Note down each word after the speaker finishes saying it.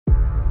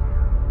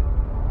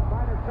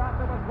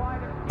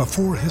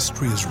Before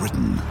history is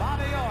written,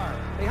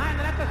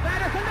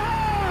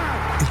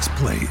 it's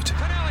played.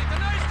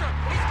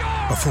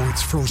 Before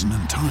it's frozen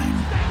in time,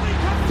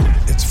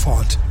 it's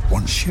fought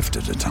one shift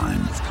at a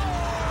time.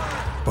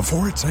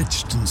 Before it's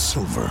etched in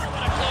silver,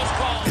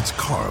 it's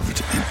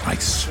carved in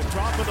ice.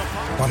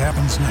 What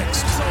happens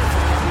next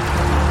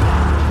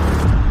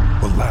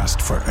will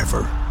last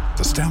forever.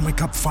 The Stanley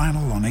Cup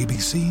Final on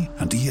ABC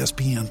and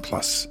ESPN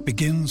Plus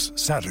begins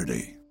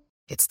Saturday.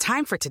 It's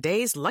time for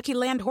today's Lucky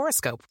Land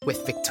horoscope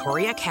with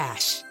Victoria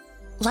Cash.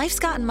 Life's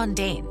gotten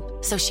mundane,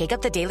 so shake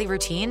up the daily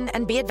routine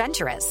and be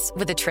adventurous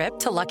with a trip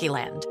to Lucky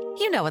Land.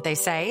 You know what they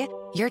say,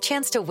 your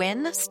chance to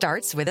win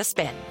starts with a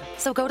spin.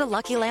 So go to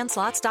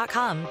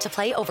LuckyLandSlots.com to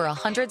play over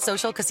 100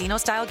 social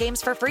casino-style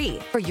games for free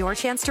for your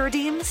chance to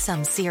redeem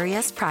some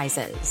serious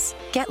prizes.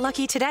 Get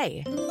lucky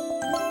today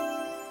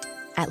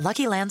at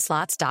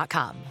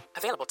LuckyLandSlots.com.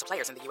 Available to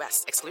players in the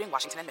U.S., excluding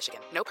Washington and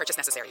Michigan. No purchase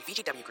necessary.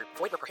 VGW Group.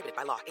 Void where prohibited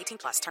by law. 18+.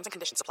 Terms and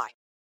conditions apply.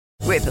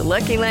 With the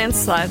Lucky Land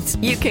Slots,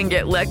 you can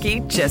get lucky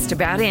just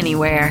about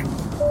anywhere.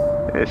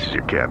 This is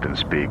your captain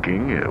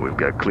speaking. We've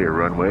got clear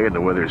runway and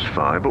the weather's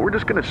fine, but we're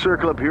just going to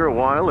circle up here a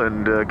while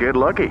and get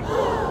lucky.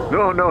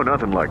 No,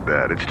 nothing like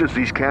that. It's just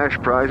these cash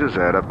prizes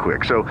add up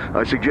quick. So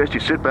I suggest you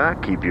sit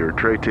back, keep your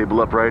tray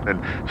table upright,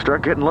 and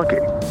start getting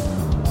lucky.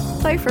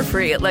 Play for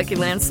free at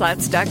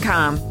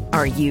LuckyLandSlots.com.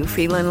 Are you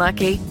feeling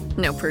lucky?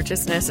 No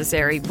purchase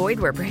necessary.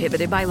 Void where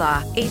prohibited by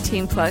law.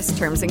 18+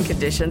 terms and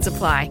conditions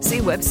apply. See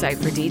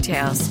website for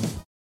details.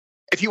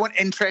 If you want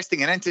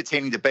interesting and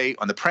entertaining debate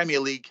on the Premier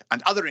League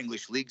and other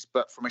English leagues,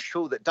 but from a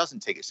show that doesn't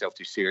take itself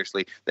too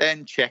seriously,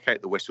 then check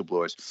out The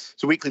Whistleblowers.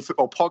 It's a weekly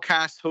football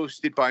podcast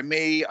hosted by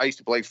me. I used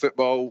to play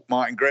football,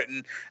 Martin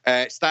Gritton,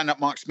 stand-up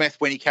Mark Smith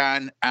when he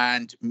can,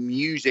 and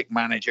music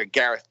manager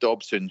Gareth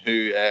Dobson,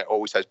 who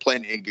always has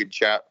plenty of good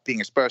chat, being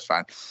a Spurs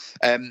fan.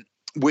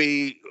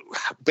 We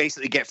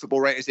basically get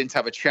football writers in to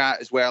have a chat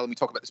as well, and we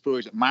talk about the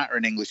stories that matter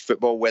in English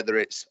football, whether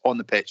it's on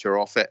the pitch or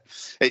off it.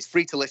 It's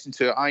free to listen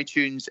to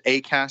iTunes,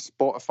 Acast,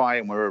 Spotify,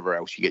 and wherever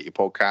else you get your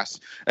podcasts.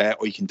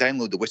 Or you can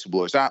download the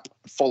Whistleblowers app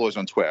and follow us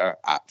on Twitter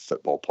at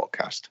Football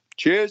Podcast.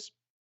 Cheers.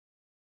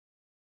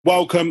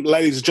 Welcome,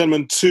 ladies and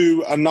gentlemen,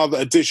 to another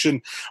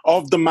edition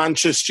of the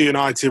Manchester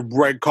United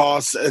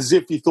Redcast. As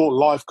if you thought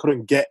life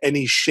couldn't get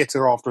any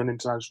shitter after an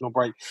international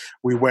break,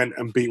 we went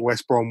and beat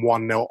West Brom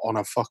 1-0 on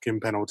a fucking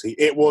penalty.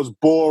 It was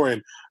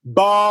boring.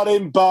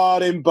 Barding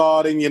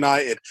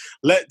United.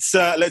 Let's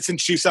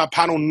introduce our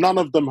panel. None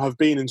of them have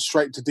been in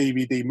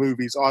straight-to-DVD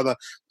movies either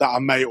that I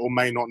may or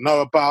may not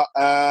know about.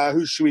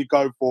 Who should we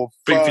go for?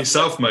 Speak for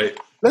yourself, mate.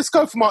 Let's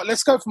go for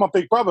my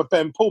big brother,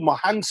 Ben Paul, more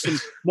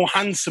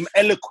handsome,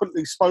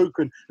 eloquently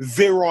spoken,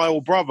 virile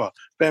brother,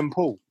 Ben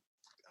Paul.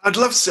 I'd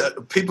love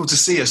people to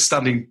see us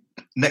standing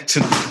back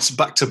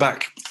to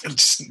back.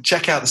 Just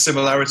check out the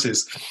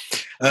similarities.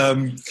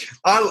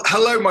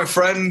 Hello, my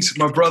friend,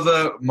 my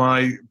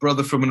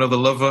brother from another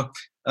lover.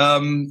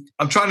 I'm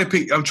trying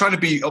to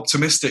be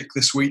optimistic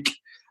this week,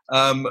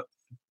 but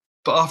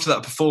after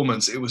that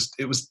performance, it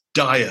was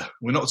dire.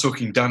 We're not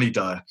talking Danny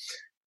Dyer.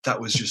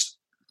 That was just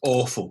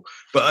awful.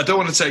 But I don't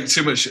want to take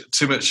too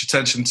much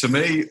attention to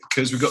me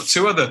because we've got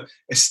two other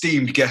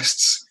esteemed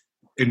guests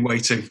in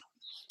waiting.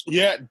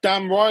 Yeah,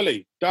 Dan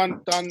Riley.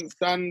 Dan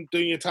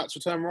doing your tax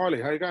return,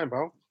 Riley. How you going,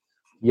 pal?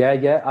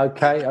 Yeah,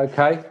 okay.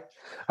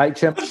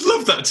 HM. I'd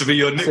love that to be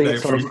your nickname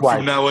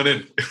from now on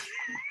in.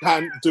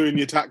 Dan doing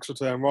your tax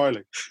return,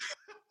 Riley.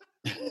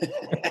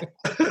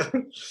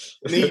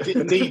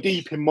 knee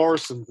deep in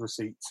Morrison's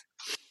receipts.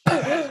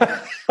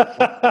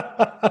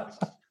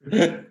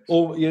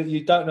 Or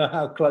you don't know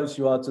how close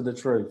you are to the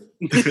truth.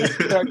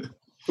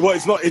 Well,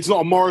 it's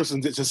not a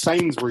Morrison's, it's a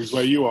Sainsbury's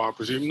where you are, I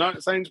presume. No,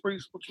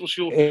 Sainsbury's? What's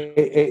your...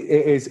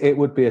 It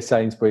would be a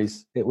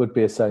Sainsbury's. It would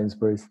be a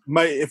Sainsbury's.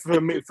 Mate,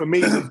 for me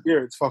this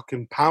year, it's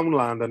fucking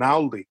Poundland and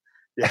Aldi.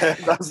 Yeah,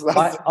 that's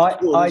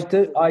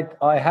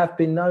I have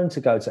been known to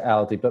go to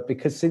Aldi, but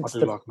because since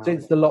the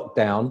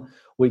lockdown,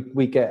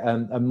 we get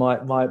and my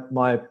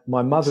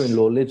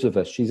mother-in-law lives with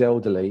us. She's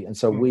elderly, and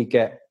so we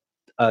get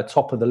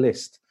top of the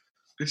list.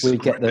 We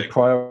get the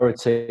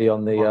priority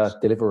on the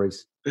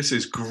deliveries. This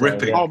is gripping.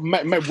 So, yeah. Oh,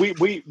 mate,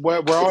 we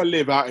where I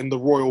live out in the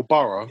Royal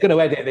Borough. You're going to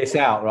edit this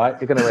out, right?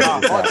 You're going to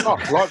edit this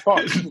out.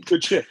 Right.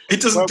 Good shit. He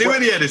doesn't do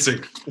any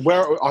editing.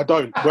 Where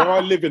I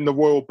live in the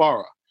Royal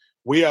Borough,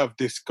 we have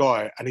this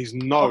guy, and he's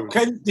known.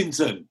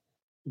 Kensington.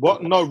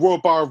 What? No, Royal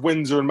Borough of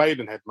Windsor and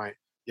Maidenhead, mate.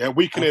 Yeah,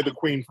 we can hear the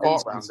Queen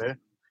fart round there.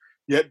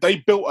 Yeah, they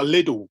built a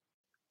Lidl,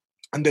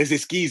 and there's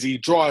this geezer. He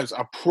drives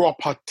a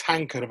proper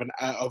tanker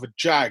of a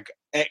Jag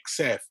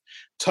XF,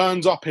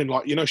 turns up in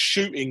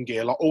shooting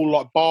gear,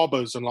 all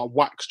barbers and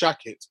wax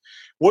jackets.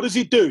 What does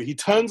he do? He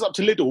turns up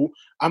to Lidl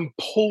and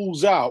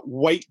pulls out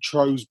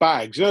Waitrose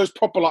bags. Those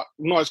proper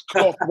nice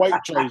cloth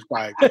Waitrose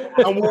bags,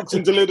 and walks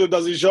into Lidl and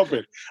does his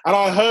shopping. And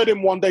I heard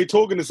him one day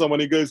talking to someone.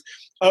 He goes,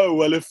 "Oh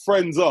well, if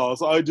friends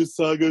ask, I just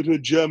go to a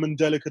German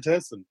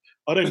delicatessen.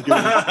 I don't give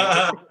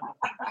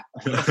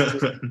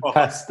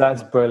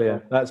That's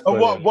brilliant. That's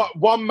brilliant.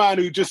 One man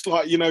who just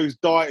his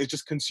diet is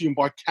just consumed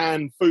by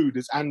canned food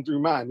is Andrew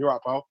Mann. You're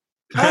right, pal.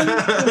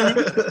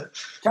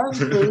 Canned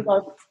food.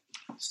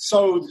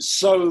 So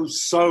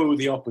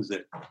the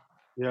opposite.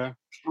 Yeah.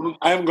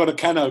 I haven't got a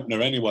can opener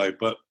anyway,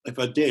 but if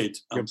I did,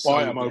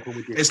 buy them open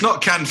with you. It's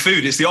not canned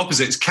food, it's the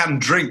opposite, it's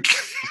canned drink.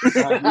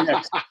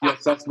 Yes,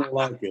 that's more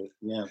like it,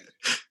 yeah.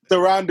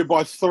 Surrounded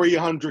by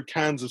 300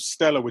 cans of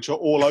Stella, which are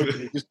all open.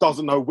 He just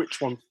doesn't know which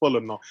one's full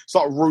or not. It's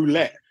like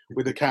roulette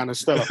with a can of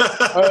Stella.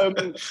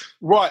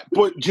 Right,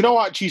 but do you know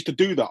I actually used to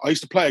do that? I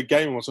used to play a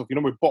game with myself,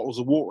 with bottles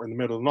of water in the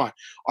middle of the night.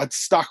 I'd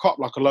stack up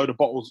like a load of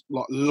bottles,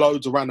 like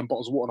loads of random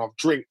bottles of water, and I'd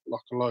drink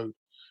like a load.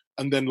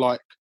 And then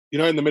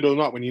in the middle of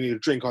the night when you need a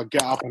drink, I'd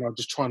get up and I'd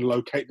just try and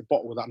locate the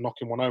bottle without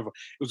knocking one over.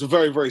 It was a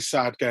very, very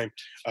sad game.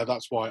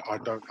 That's why I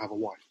don't have a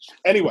wife.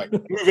 Anyway,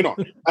 moving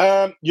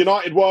on.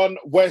 United won,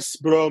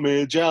 West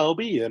Bromwich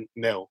Albion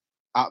 0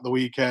 at the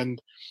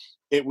weekend.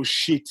 It was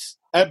shit.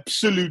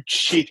 Absolute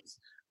shit.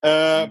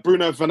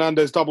 Bruno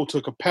Fernandes double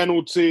took a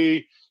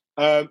penalty.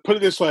 Put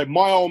it this way,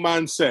 my old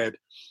man said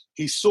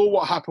he saw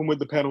what happened with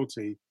the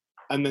penalty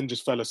and then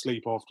just fell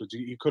asleep afterwards.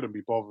 He couldn't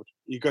be bothered.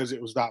 He goes,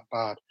 it was that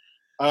bad.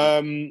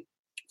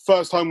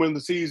 First home win of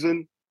the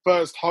season,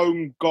 first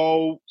home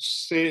goal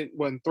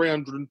when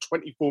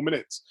 324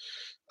 minutes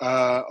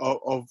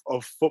of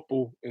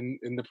football in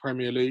the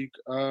Premier League.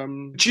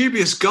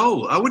 Dubious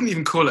goal. I wouldn't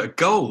even call it a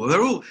goal.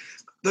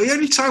 The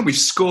only time we've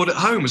scored at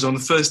home was on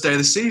the first day of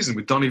the season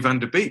with Donny van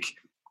der Beek.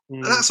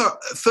 And that's our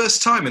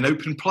first time in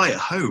open play at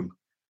home.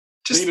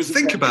 Just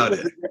think about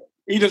it.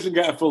 He doesn't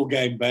get a full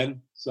game,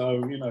 Ben. So,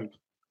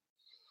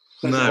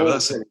 No,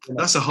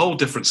 that's a whole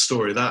different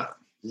story, that.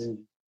 Yeah.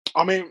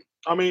 I mean,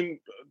 I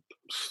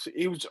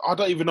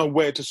don't even know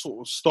where to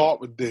sort of start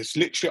with this.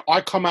 Literally,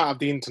 I come out of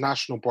the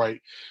international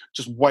break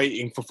just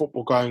waiting for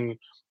football going,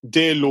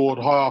 dear Lord,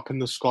 high up in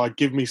the sky,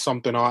 give me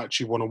something I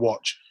actually want to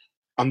watch.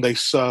 And they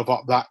serve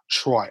up that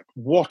tripe.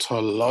 What a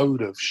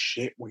load of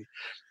shit.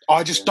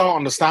 I just don't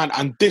understand.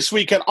 And this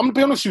weekend, I'm going to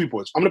be honest with you,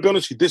 boys.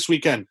 This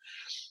weekend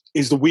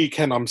is the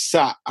weekend I'm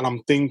sat and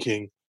I'm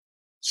thinking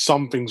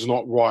something's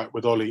not right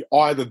with Ollie.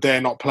 Either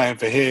they're not playing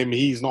for him,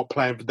 he's not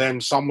playing for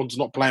them, someone's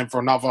not playing for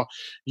another.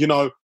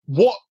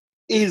 What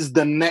is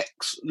the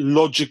next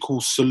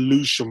logical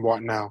solution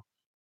right now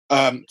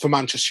for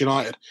Manchester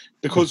United?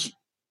 Because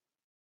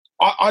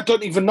I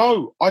don't even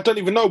know.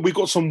 We've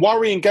got some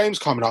worrying games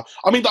coming up.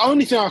 I mean, the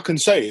only thing I can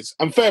say is,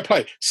 and fair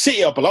play,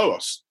 City are below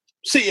us,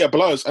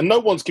 and no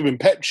one's giving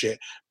Pep shit.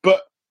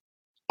 But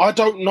I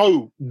don't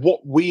know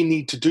what we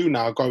need to do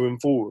now going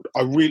forward.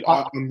 I'm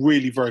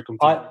really very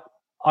confused.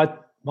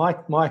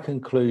 My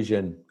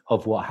conclusion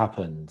of what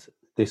happened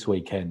this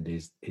weekend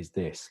is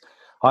this.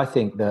 I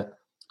think that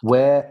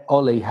where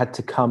Ollie had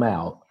to come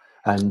out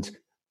and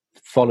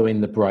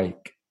following the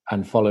break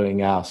and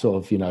following our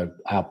sort of,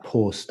 our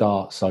poor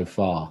start so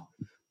far,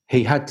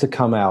 he had to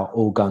come out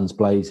all guns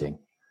blazing.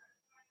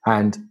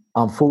 And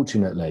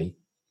unfortunately,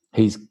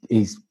 he's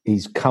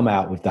come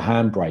out with the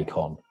handbrake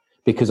on,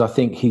 because I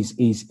think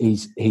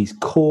he's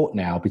caught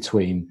now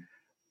between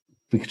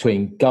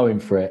going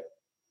for it,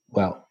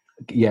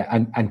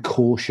 and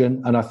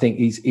caution. And I think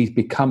he's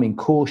becoming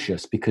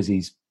cautious because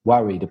he's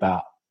worried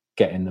about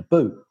getting the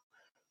boot.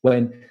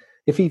 When,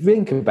 if you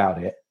think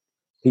about it,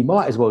 he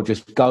might as well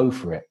just go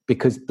for it,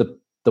 because the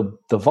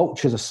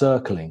vultures are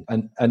circling,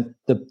 and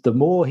the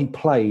more he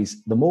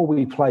plays, the more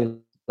we play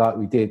like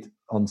we did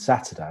on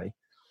Saturday,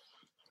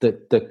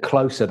 the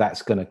closer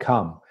that's going to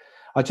come.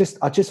 I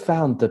just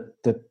found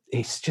that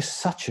it's just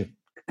such a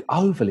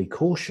overly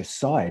cautious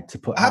side to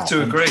put out. I have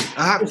to agree.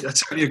 I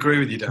totally agree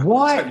with you, Dan.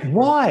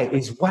 Why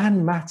is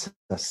Juan Mata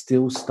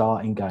still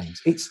starting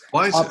games? It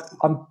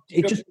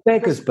just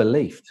beggars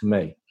belief to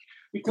me.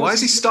 Because why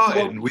is he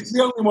starting? He's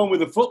the only one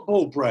with a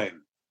football brain.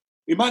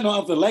 He might not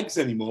have the legs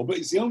anymore, but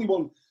he's the only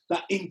one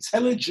that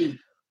intelligent.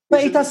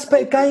 But he does.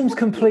 But games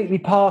completely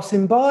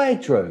passing by,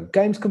 Drew.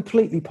 Games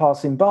completely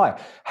passing by.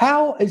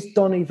 How is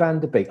Donny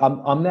van der Beek?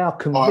 I'm now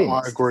convinced.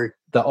 I agree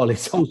that Ole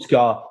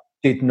Solskjaer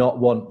did not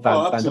want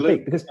Van der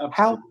Beek, because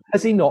how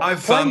has he not?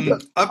 I've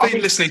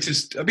been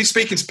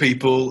speaking to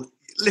people,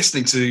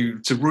 listening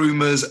to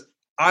rumours.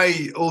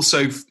 I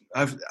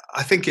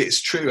think it's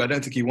true. I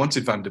don't think he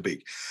wanted Van der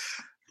Beek.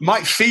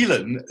 Mike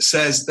Phelan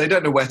says they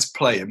don't know where to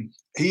play him.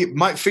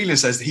 Mike Phelan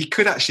says that he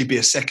could actually be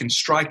a second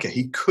striker.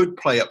 He could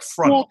play up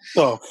front. What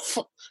the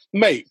fuck?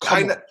 Mate,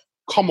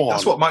 come on.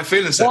 That's what Mike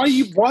Phelan said.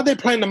 Why are they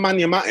playing the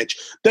Nemanja Matic?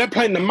 They're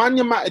playing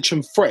Nemanja Matic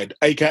and Fred,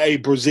 a.k.a.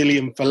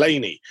 Brazilian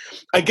Fellaini,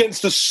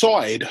 against a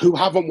side who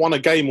haven't won a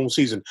game all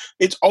season.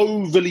 It's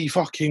overly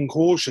fucking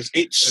cautious.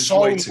 It's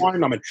so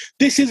mind-numbing.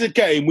 This is a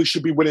game we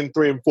should be winning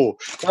 3 and 4.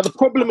 Now, the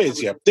problem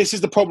is, this is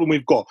the problem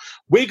we've got.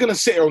 We're going to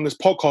sit here on this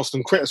podcast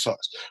and criticise.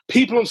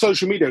 People on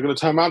social media are going to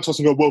turn around to us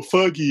and go, well,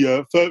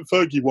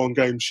 Fergie won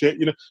game shit.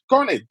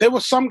 Granted, there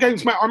were some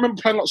games, mate, I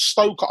remember playing like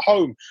Stoke at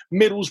home,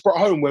 Middlesbrough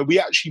at home, where we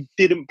actually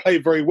didn't play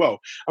very well,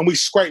 and we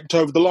scraped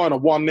over the line, a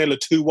 1-0, a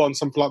 2-1,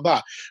 something like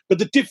that. But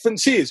the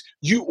difference is,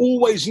 you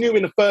always knew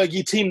in a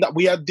Fergie team that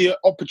we had the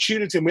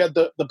opportunity and we had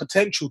the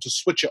potential to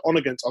switch it on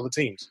against other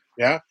teams.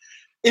 Yeah.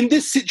 In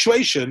this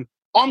situation,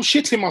 I'm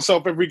shitting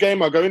myself every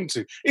game I go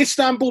into.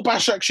 Istanbul,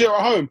 Başakşehir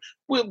at home.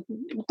 What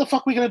the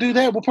fuck are we going to do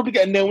there? We'll probably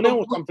get a 0-0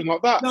 or something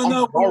like that.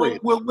 No,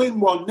 we'll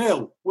win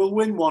 1-0. We'll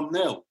win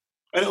 1-0.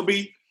 And it'll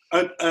be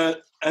a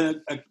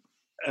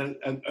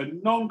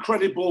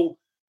non-credible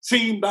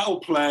team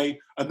that'll play,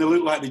 and they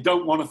look like they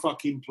don't want to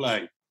fucking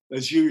play,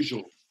 as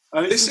usual.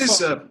 And this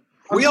is...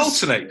 we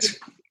alternate.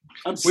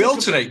 We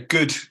alternate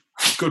good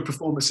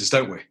performances,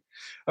 don't we?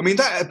 I mean,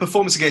 that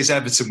performance against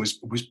Everton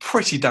was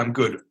pretty damn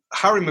good.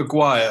 Harry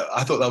Maguire,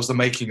 I thought that was the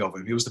making of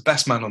him. He was the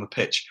best man on the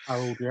pitch.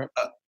 Oh, yeah.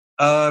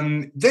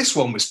 This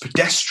one was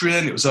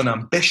pedestrian. It was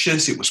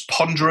unambitious. It was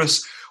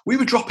ponderous. We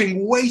were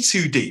dropping way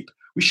too deep.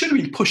 We should have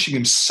been pushing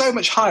him so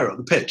much higher up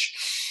the pitch.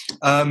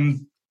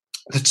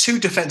 The two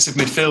defensive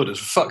midfielders,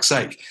 for fuck's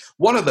sake,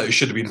 one of those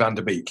should have been Van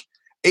der Beek.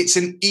 It's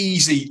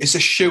a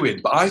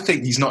shoo-in, but I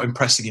think he's not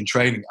impressing in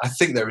training. I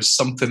think there is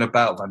something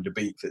about Van der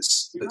Beek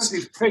that's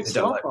pissed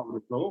off, I would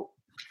have thought.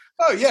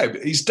 Oh, yeah,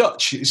 but he's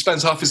Dutch. He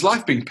spends half his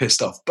life being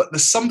pissed off. But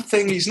there's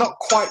something, he's not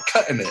quite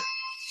cutting it.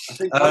 I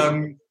think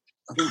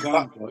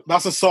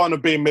that's a sign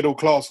of being middle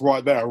class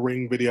right there, a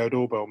Ring video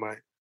doorbell, mate.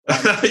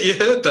 You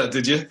heard that,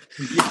 did you?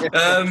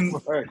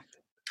 Right.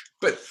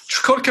 But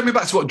coming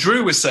back to what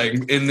Drew was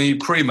saying in our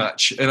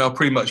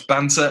pre-match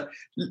banter,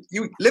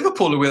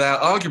 Liverpool are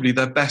without arguably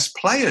their best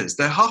players.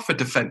 They're half a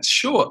defence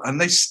short,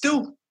 and they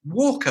still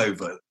walk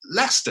over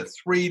Leicester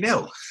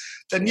 3-0.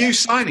 The new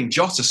signing,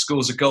 Jota,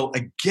 scores a goal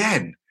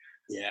again.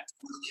 Yeah.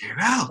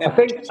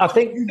 I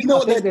think you know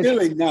what they're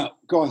doing now.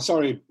 Go on,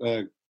 sorry.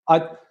 The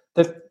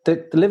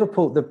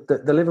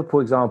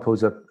Liverpool example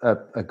is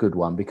a good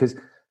one because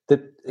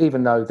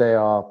even though they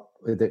are,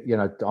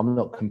 I'm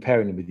not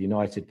comparing them with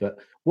United, but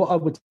what I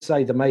would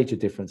say the major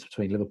difference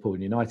between Liverpool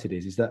and United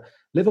is that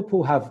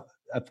Liverpool have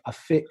a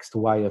fixed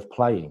way of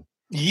playing.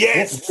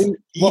 Yes.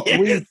 What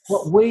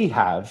we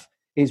have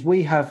is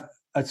we have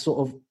a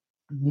sort of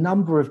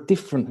number of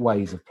different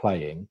ways of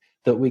playing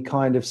that we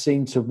kind of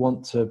seem to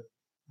want to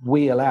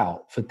wheel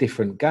out for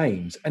different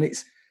games, and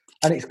it's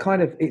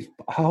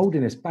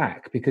holding us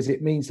back because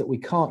it means that we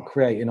can't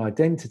create an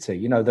identity.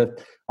 He's going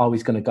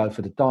to go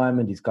for the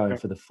diamond, he's going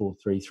for the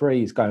 4-3-3,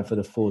 he's going for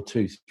the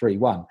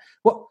 4-2-3-1.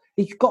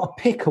 He's got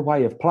to pick a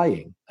way of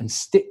playing and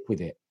stick with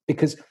it,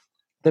 because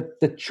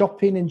the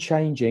chopping and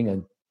changing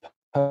and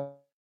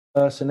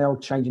personnel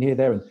changing here,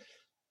 there, and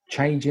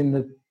changing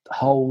the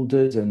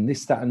holders and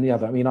this, that, and the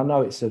other. I mean, I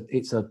know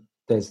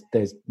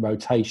there's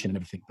rotation and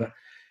everything, but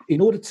in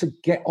order to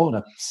get on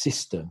a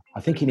system,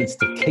 I think he needs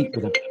to keep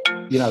with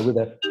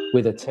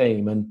a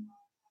team, and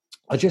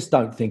I just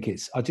don't think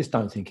it's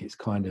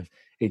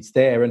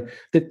there. And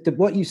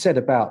what you said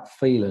about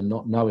Phelan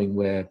not knowing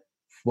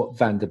what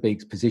Van der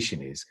Beek's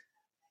position is.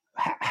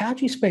 How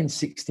do you spend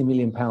 £60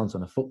 million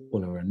on a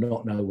footballer and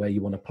not know where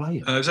you want to play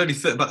him? It was only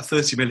about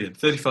 30 million,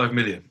 35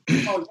 million.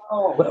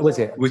 What was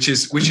it? Which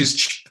is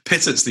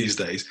pittance these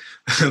days.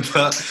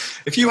 But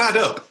if you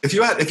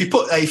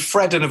put a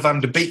Fred and a Van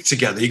der Beek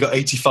together, you got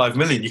 85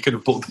 million. You could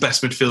have bought the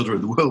best midfielder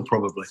in the world,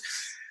 probably.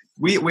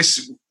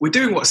 We're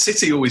doing what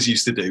City always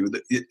used to do.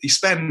 You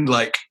spend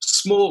like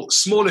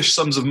smallish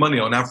sums of money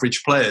on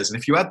average players, and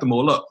if you add them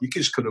all up, you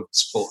just could have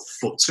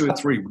bought 2 or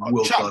 3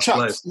 world-class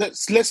players.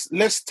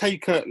 Let's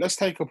take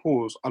a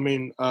pause. I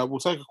mean, we'll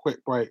take a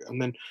quick break,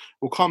 and then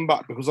we'll come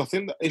back, because I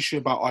think the issue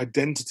about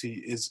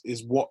identity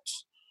is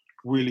what's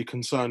really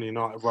concerning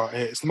United right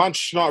here. It's the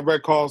Manchester United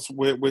Red Cars.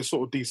 We're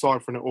sort of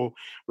deciphering it all.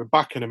 We're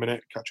back in a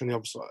minute. Catch you on the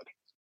other side.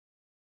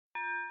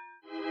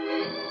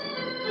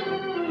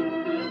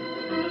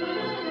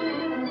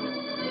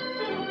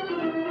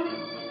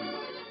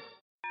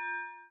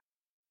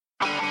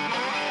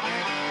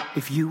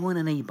 If you want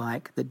an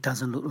e-bike that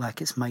doesn't look like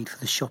it's made for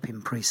the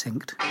shopping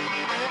precinct,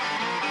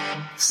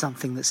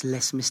 something that's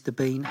less Mr.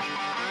 Bean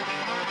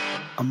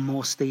and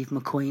more Steve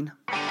McQueen,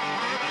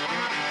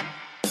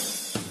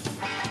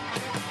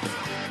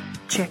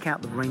 check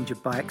out the range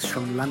of bikes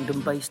from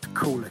London-based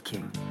Cooler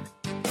King.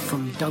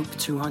 From dope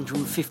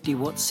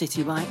 250-watt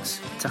city bikes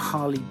to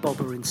Harley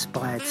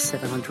Bobber-inspired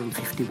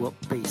 750-watt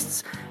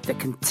beasts that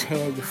can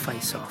tear your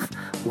face off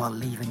while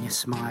leaving your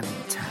smile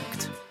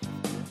intact.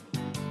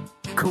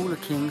 Cooler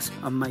Kings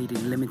are made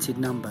in limited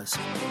numbers,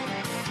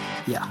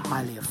 yet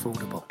highly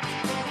affordable.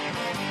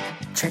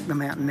 Check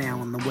them out now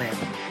on the web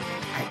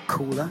at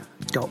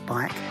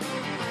cooler.bike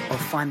or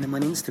find them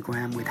on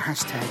Instagram with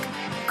hashtag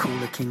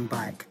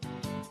CoolerKingBike.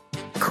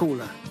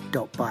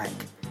 Cooler.bike.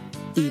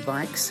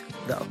 E-bikes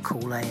that are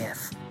cool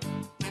AF.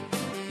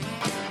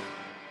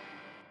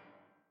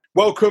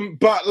 Welcome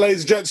back,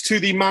 ladies and gents, to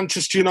the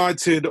Manchester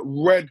United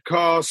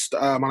Redcast.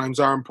 My name's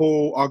Aaron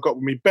Paul. I've got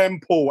with me Ben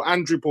Paul,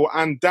 Andrew Paul,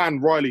 and Dan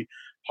Riley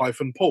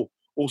 -Paul,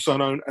 also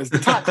known as the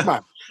Tax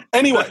Man.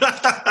 Anyway,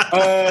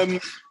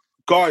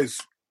 guys,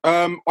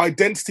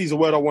 identity is a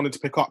word I wanted to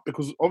pick up,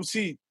 because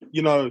obviously,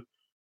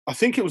 I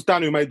think it was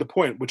Dan who made the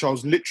point, which I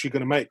was literally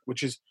going to make,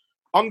 which is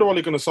under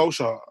Ole Gunnar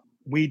Solskjaer,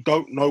 we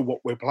don't know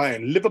what we're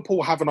playing.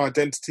 Liverpool have an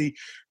identity.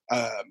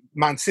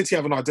 Man City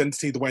have an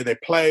identity, the way they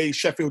play.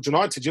 Sheffield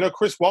United,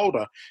 Chris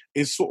Wilder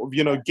is sort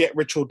of, get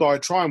rich or die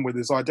trying with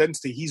his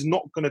identity. He's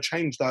not going to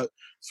change that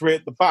three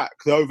at the back,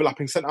 the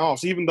overlapping centre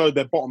halves. Even though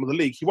they're bottom of the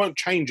league, he won't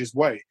change his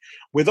way.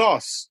 With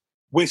us,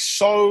 we're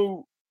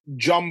so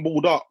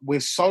jumbled up, we're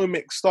so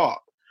mixed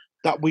up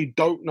that we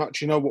don't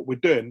actually know what we're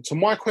doing. So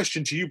my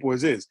question to you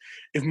boys is,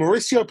 if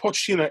Mauricio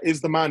Pochettino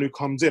is the man who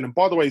comes in, and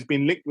by the way, he's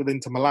been linked with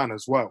Inter Milan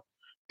as well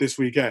this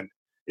weekend,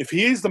 if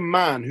he is the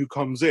man who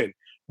comes in,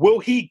 will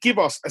he give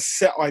us a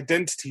set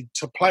identity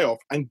to play off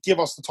and give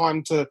us the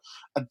time to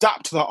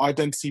adapt to that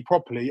identity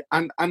properly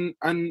and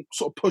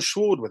sort of push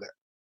forward with it?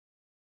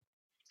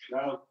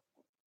 No.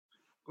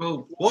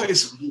 Well,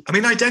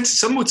 identity,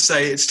 some would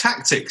say it's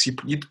tactics.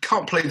 You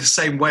can't play the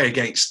same way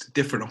against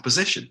different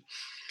opposition.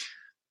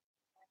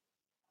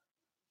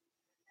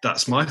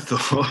 That's my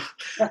thought.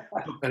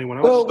 Anyone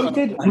else? Well, we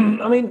did.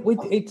 I mean,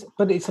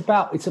 it's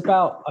about.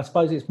 I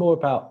suppose it's more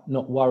about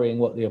not worrying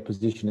what the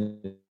opposition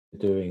is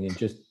doing and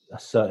just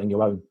asserting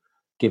your own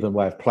given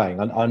way of playing.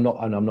 I'm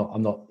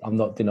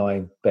not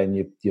denying, Ben.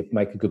 You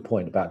make a good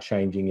point about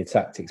changing your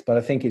tactics, but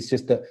I think it's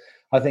just that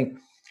I think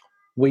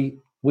we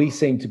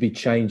seem to be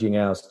changing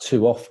ours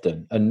too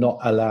often and not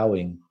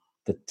allowing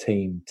the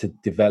team to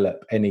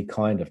develop any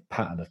kind of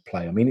pattern of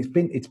play. I mean,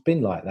 it's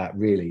been like that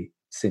really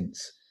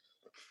since.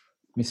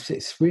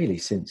 It's really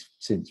since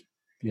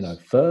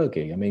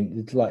Fergie. I mean,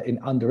 it's like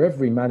under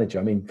every manager.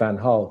 I mean, Van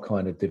Gaal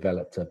kind of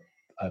developed a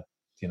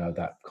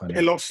that kind of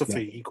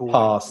philosophy. He called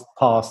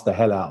passed the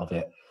hell out of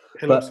it.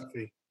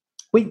 Philosophy.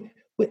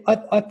 But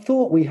I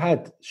thought we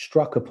had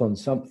struck upon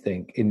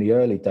something in the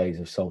early days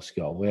of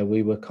Solskjaer where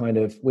we were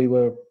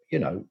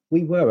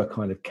a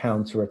kind of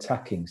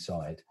counter-attacking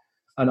side,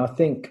 and I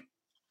think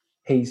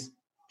he's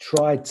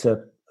tried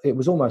to. It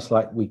was almost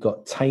like we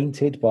got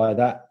tainted by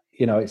that.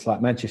 It's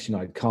like Manchester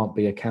United can't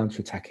be a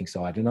counter-attacking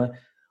side. And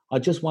I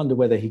just wonder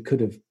whether he could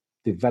have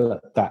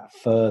developed that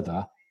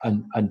further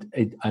and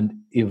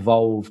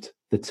evolved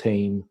the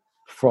team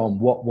from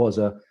what was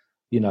a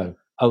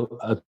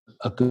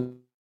good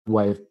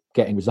way of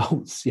getting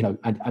results,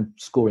 and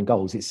scoring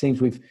goals. It seems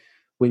it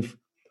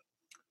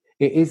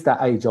is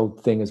that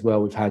age-old thing as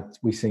well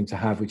we seem to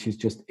have, which is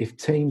just if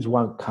teams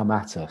won't come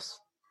at us,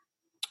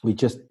 we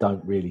just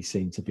don't really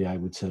seem to be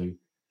able to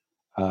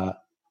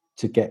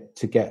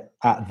get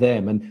at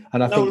them, and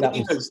I think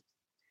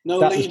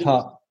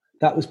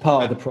that was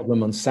part of the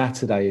problem on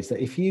Saturday, is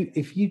that if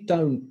you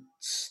don't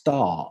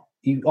start,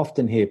 you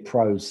often hear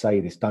pros say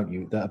this, don't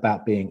you, that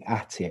about being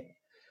at it,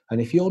 and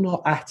if you're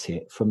not at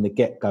it from the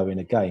get-go in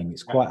a game,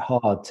 it's quite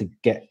hard to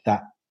get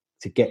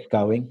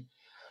going.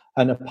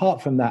 And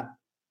apart from that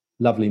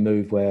lovely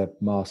move where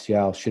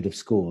Martial should have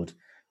scored,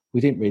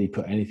 we didn't really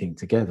put anything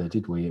together,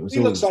 did we? He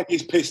looks like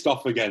he's pissed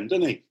off again,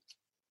 doesn't he?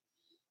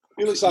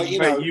 He looks like, you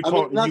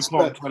can't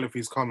tell if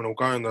he's coming or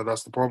going, though.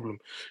 That's the problem.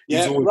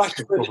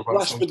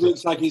 Rashford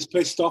looks like he's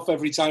pissed off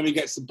every time he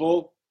gets the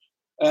ball.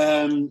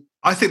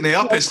 I think they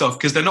are pissed off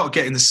because they're not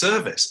getting the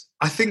service.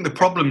 I think the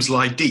problems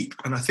lie deep,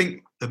 and I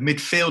think the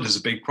midfield is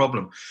a big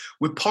problem.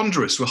 We're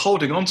ponderous. We're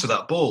holding on to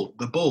the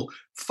ball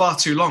far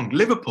too long.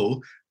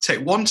 Liverpool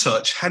take one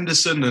touch,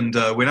 Henderson and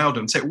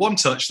Wijnaldum take one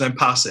touch, then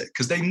pass it,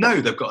 because they know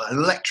they've got an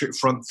electric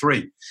front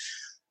three.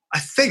 I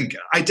think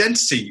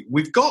identity,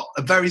 we've got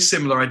a very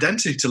similar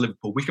identity to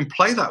Liverpool. We can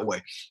play that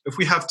way. If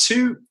we have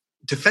two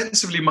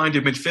defensively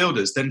minded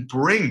midfielders, then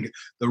bring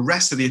the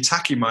rest of the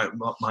attacking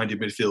minded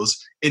midfielders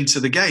into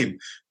the game.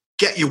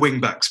 Get your wing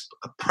backs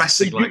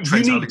pressing like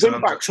Trent Alexander. You need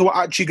wing backs who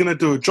are actually going to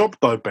do a job,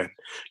 though, Ben.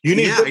 You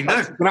need wing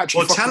backs who can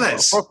actually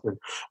Telles.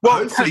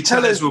 Hopefully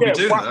Telles will be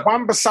doing that.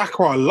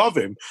 Wan-Bissaka, I love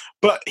him,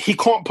 but he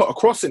can't put a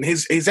cross in.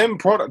 His end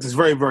product is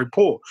very, very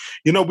poor.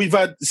 We've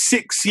had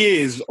 6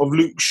 years of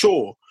Luke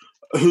Shaw,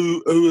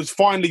 who has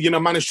finally,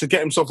 managed to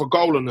get himself a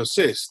goal and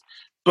assist.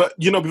 But,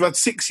 we've had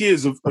 6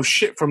 years of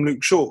shit from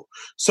Luke Shaw.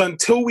 So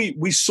until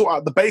we sort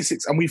out the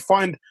basics and we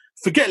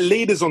forget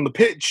leaders on the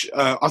pitch.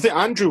 I think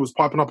Andrew was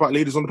piping up about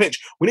leaders on the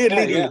pitch. We need a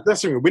leader in the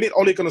dressing room. We need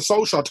Ole Gunnar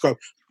Solskjaer to go,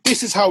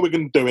 this is how we're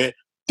going to do it.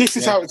 This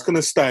is how it's going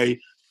to stay.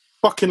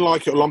 Fucking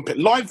like it or lump it.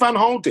 Like Van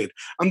Gaal did.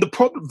 And the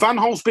problem, Van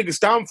Gaal's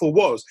biggest downfall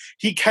was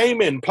he came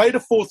in, played a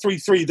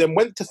 4-3-3, then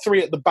went to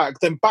 3 at the back,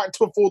 then back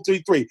to a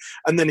 4-3-3,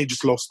 and then he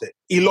just lost it.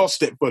 He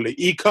lost it fully.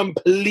 He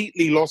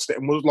completely lost it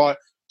and was like,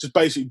 just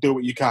basically do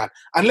what you can.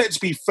 And let's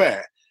be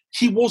fair,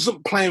 he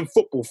wasn't playing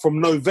football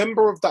from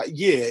November of that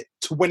year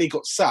to when he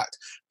got sacked,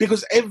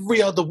 because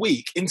every other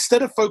week,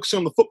 instead of focusing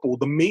on the football,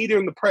 the media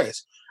and the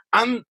press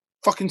and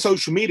fucking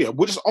social media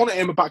were just on at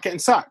him about getting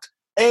sacked.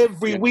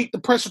 Every week, the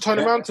press would turn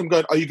around to him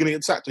going, are you going to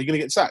get sacked? Are you going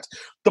to get sacked?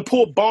 The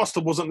poor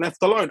bastard wasn't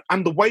left alone.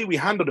 And the way we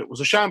handled it was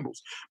a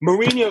shambles.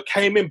 Mourinho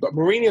came in, but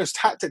Mourinho's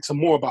tactics are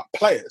more about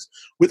players.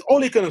 With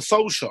Ole Gunnar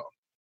Solskjaer,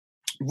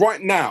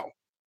 right now,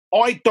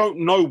 I don't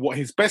know what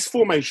his best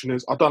formation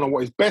is. I don't know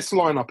what his best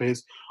lineup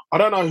is. I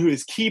don't know who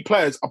his key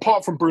players,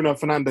 apart from Bruno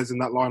Fernandes in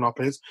that lineup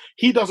is.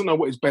 He doesn't know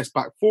what his best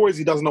back four is.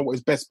 He doesn't know what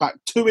his best back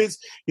two is.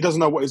 He doesn't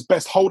know what his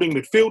best holding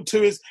midfield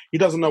two is. He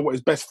doesn't know what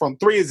his best front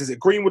three is. Is it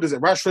Greenwood? Is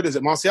it Rashford? Is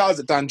it Martial? Is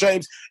it Dan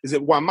James? Is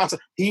it Juan Mata?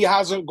 He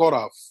hasn't got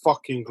a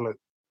fucking clue.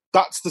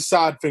 That's the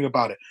sad thing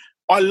about it.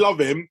 I love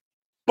him,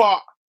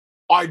 but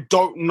I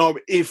don't know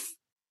if...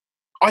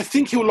 I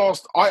think he'll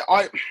last...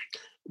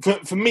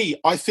 For me,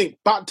 I think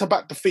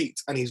back-to-back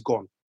defeats and he's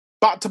gone.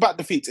 Back-to-back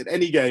defeats in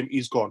any game,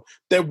 he's gone.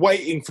 They're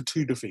waiting for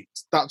 2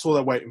 defeats. That's all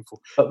they're waiting for.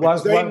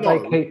 But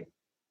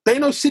they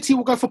know City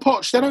will go for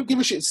Poch. They don't give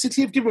a shit.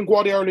 City have given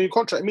Guardiola a new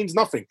contract. It means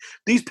nothing.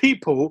 These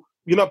people,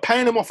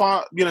 paying him off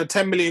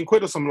 10 million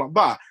quid or something like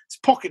that, it's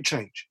pocket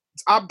change.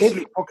 It's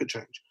absolute pocket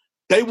change.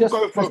 They'll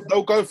go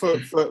for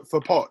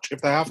Poch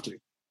if they have to.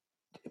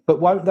 But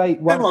won't they?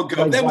 They won't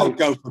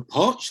go for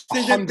Poch.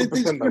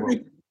 100% they will.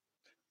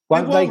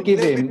 Won't they give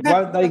him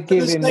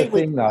the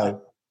thing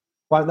though?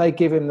 Won't they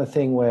give him the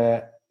thing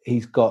where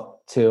he's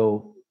got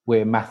till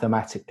we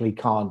mathematically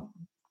can't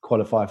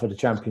qualify for the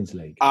Champions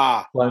League?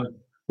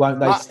 Won't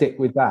they stick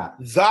with that?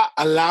 That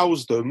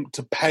allows them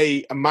to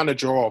pay a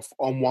manager off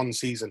on one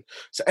season.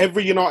 So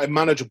every United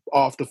manager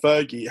after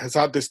Fergie has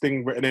had this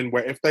thing written in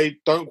where if they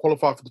don't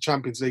qualify for the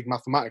Champions League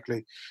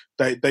mathematically,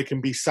 they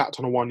can be sacked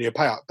on a 1-year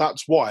payout.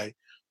 That's why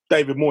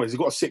David Moyes, he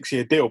got a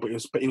 6-year deal, but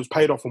he was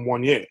paid off in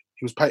 1 year.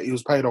 He was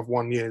paid off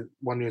 1 year's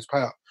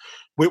payout.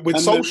 With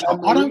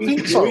Solskjaer, I don't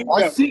think so.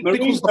 I think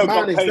because the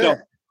man is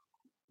there.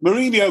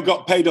 Mourinho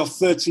got paid off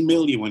 30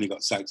 million when he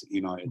got sacked at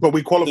United. But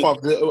we qualified.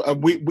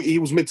 He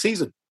was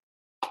mid-season.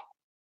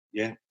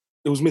 Yeah.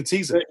 It was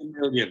mid-season. 30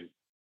 million.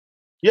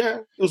 Yeah,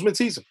 it was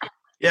mid-season.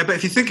 Yeah, but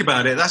if you think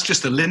about it, that's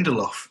just a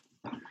Lindelof.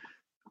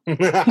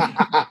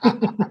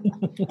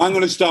 I'm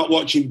going to start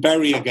watching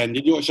Bury again.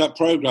 Did you watch that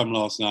programme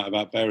last night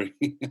about Bury?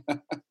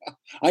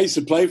 I used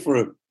to play for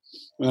him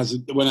when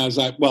I was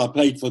I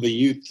played for the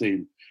youth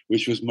team,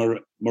 which was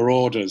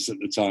Marauders at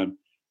the time.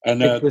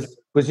 And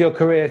was your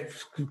career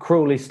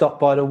cruelly stopped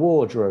by the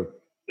war, Drew?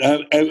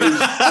 I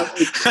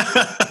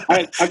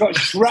got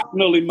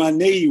shrapnel in my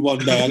knee one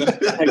day. I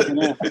got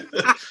taken out.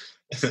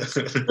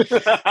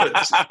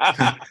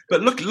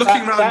 but looking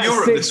around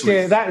Europe this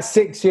week, that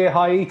 6-year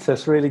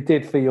hiatus really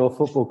did for your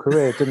football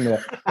career, didn't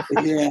it?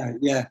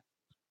 Yeah.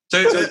 So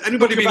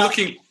anybody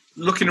been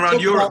looking around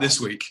Europe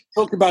this week?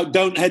 Talk about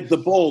don't head the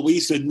ball. We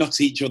used to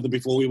nut each other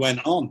before we went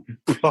on.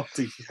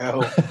 Bloody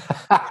hell.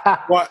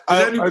 Right,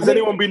 has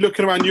anyone been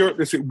looking around Europe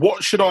this week?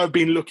 What should I have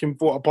been looking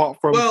for apart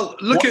from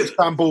look at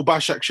Istanbul,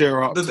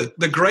 Başakşehir?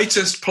 The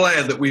greatest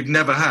player that we've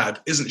never had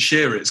isn't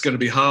Shearer, it's going to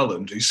be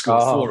Haaland, who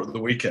scored 4 at the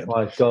weekend.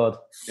 My God.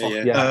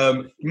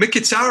 Yeah.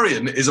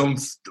 Mkhitaryan is on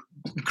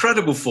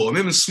incredible form.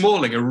 Him and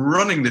Smalling are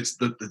running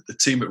the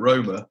team at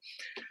Roma.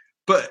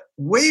 But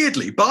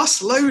weirdly,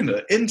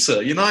 Barcelona,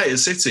 Inter, United,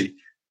 City,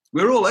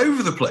 we're all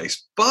over the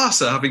place.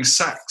 Barca having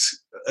sacked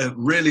a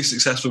really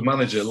successful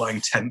manager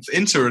lying 10th,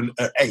 Inter and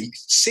 8th,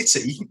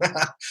 City,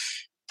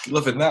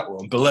 loving that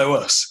one, below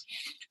us.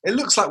 It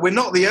looks like we're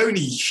not the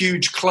only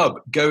huge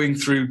club going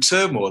through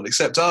turmoil,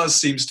 except ours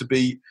seems to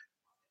be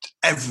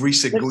every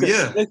single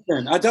year.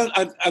 Listen,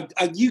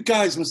 you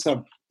guys must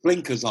have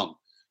blinkers on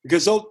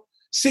because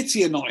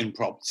City are not in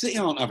problem. City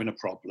aren't having a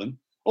problem.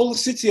 All the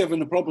City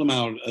having a problem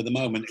out at the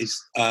moment is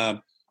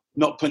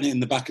not putting it in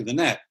the back of the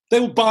net. They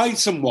will buy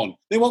someone.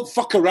 They won't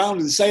fuck around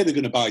and say they're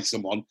going to buy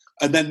someone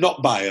and then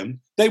not buy them.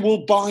 They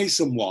will buy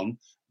someone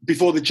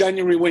before the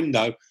January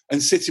window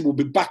and City will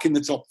be back in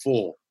the top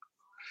 4.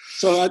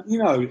 So,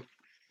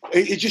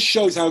 it just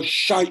shows how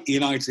shite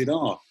United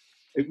are.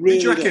 It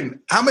really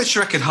how much do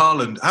you reckon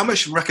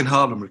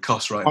Haaland would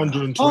cost right now?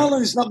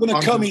 Haaland's not going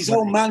to come. His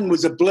old man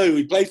was a blue.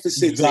 He played for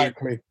City.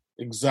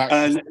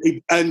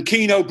 Exactly. And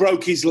Keno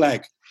broke his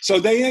leg. So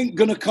they ain't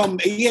going to come.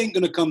 He ain't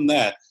going to come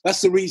there.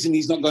 That's the reason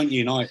he's not going to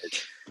United.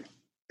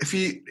 If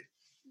you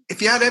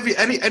had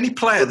any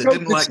player that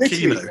didn't like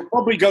City, Keno, he'll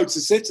probably go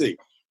to City.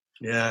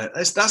 Yeah,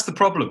 that's the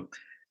problem.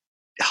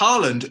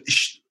 Haaland,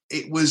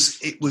 it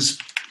was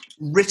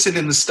written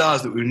in the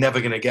stars that we were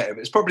never going to get him.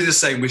 It's probably the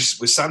same with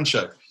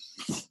Sancho.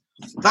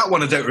 That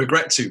one I don't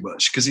regret too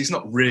much because he's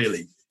not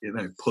really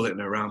pulling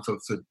it around for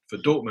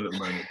Dortmund at the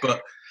moment.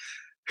 But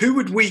who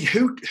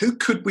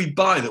could we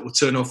buy that will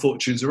turn our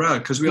fortunes around?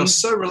 Because we are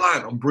so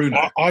reliant on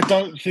Bruno. I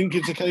don't think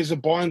it's a case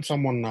of buying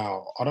someone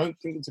now.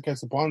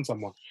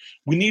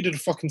 We needed a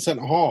fucking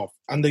centre half,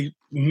 and they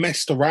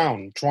messed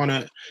around trying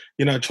to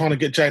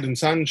get Jadon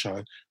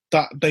Sancho.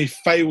 That they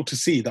failed to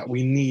see that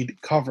we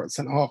need cover at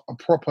centre half,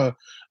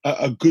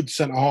 a good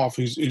centre half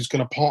who's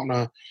going to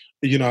partner,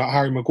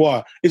 Harry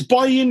Maguire. Is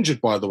Bailly injured,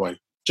 by the way?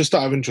 Just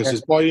out of interest,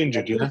 is Bailly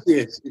injured? Of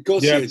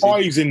course he is.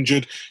 Bailly's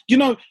injured.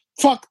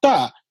 Fuck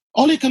that.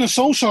 Ole Gunnar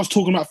Solskjaer's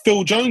talking about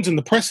Phil Jones in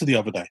the presser the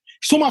other day.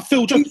 He's talking about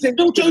Phil Jones.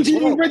 Phil Jones isn't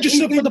even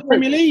registered for the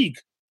Premier League.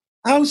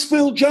 How's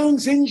Phil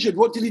Jones injured?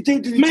 What did he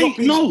do?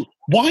 No.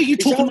 Why are you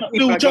talking about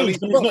Phil Jones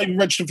when he's not even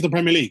registered for the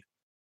Premier League?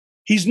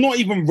 He's not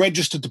even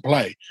registered to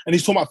play. And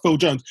he's talking about Phil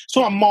Jones. He's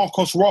talking about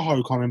Marcos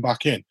Rojo coming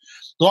back in.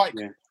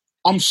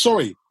 I'm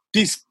sorry.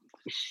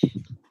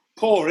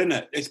 poor, isn't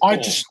it? It's poor.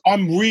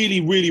 I'm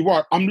really, really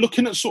worried. I'm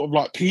looking at sort of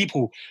like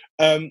people,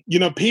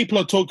 people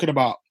are talking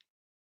about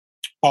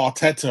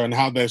Arteta and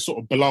how they're sort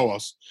of below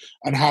us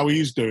and how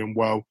he's doing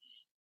well.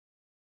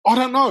 I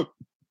don't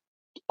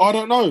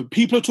know.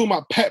 People are talking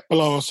about Pep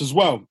below us as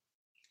well.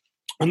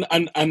 And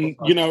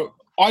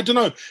I don't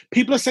know.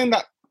 People are saying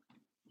that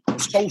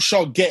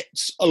Solskjaer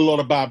gets a lot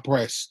of bad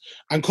press,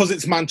 and because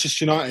it's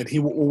Manchester United, he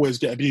will always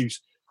get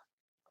abused.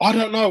 I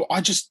don't know.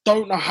 I just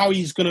don't know how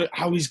he's gonna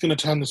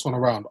turn this one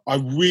around. I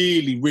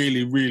really,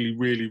 really, really,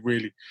 really,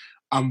 really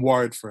am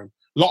worried for him.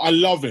 Like, I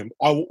love him.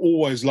 I will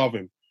always love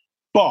him.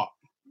 But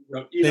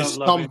there's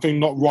something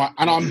not right.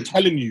 And I'm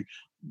telling you,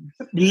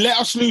 let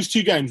us lose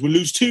 2 games. We'll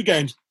lose 2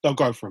 games. They'll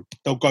go for him.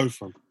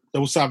 They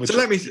will savage. So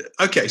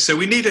so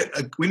we need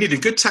a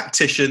good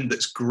tactician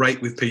that's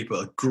great with people,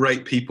 a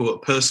great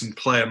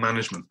player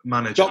manager.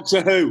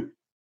 Doctor Who.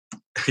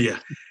 Yeah,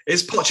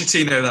 is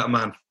Pochettino that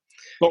man?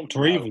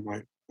 Doctor Evil,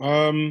 mate.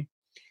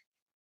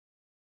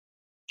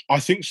 I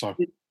think so.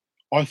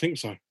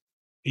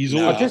 He's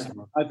always.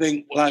 I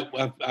think, like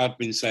I've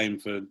been saying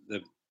for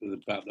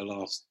about the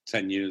last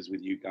 10 years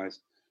with you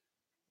guys,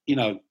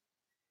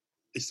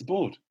 it's the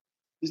board.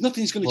 There's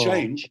nothing's going to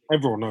change.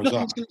 Everyone knows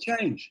nothing's going to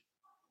change.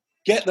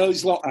 Get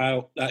those lot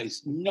out.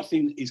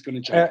 Nothing is going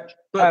to change.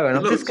 Aaron,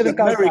 I'm just going to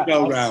go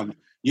merry-go-round.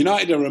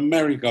 United are a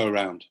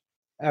merry-go-round.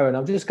 Aaron,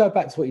 I'm just going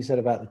back to what you said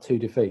about the 2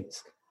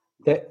 defeats.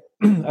 That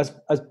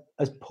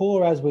as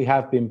poor as we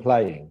have been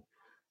playing,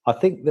 I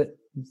think that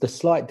the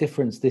slight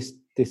difference this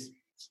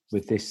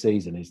with this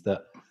season is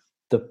that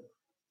the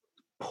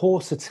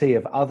paucity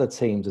of other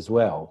teams as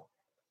well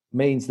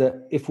means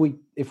that if we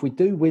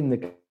do win the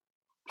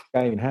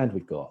game in hand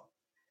we've got,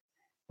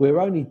 we're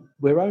only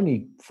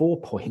 4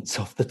 points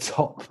off the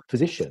top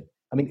position.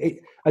 I mean,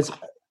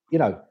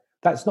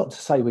 that's not to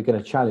say we're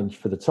going to challenge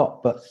for the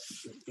top, but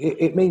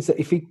it means that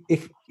if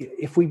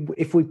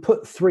we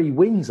put 3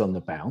 wins on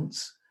the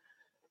bounce,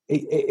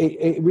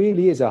 it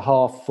really is a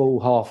half full,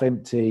 half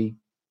empty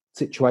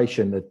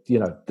situation. That the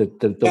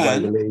way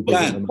the league.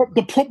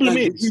 The problem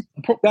is,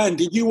 Dan,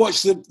 did you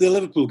watch the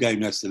Liverpool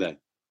game yesterday?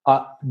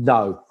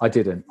 No, I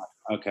didn't.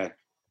 Okay.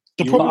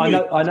 I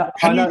know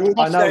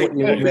what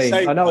you mean.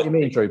 I know what you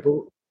mean, Drew.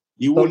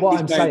 But what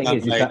I'm saying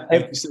is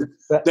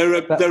that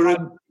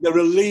they're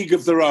a league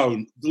of their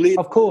own.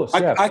 Of course,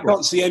 I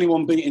can't see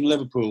anyone beating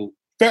Liverpool.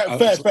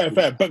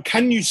 Fair. But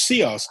can you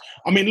see us?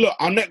 I mean, look,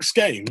 our next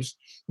games,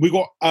 we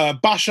got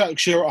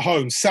Başakşehir at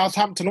home,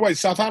 Southampton away.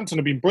 Southampton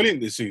have been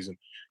brilliant this season.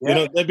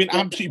 Yeah. They've been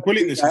absolutely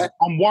brilliant this season.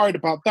 I'm worried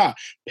about that.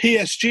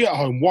 PSG at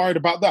home, worried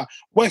about that.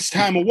 West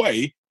Ham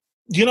away,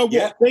 you know what?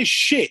 Yeah. They're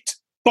shit.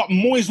 But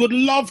Moyes would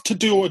love to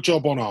do a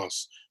job on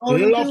us.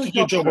 Leipzig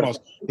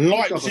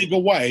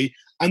away,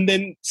 and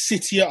then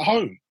City at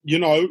home.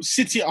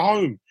 City at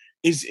home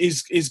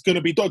is going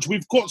to be dodgy.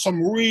 We've got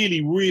some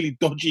really, really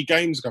dodgy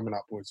games coming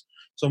up, boys.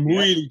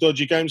 Really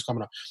dodgy games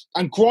coming up.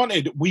 And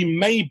granted, we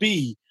may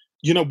be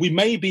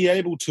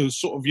able to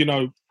sort of,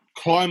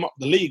 climb up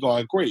the league. I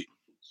agree.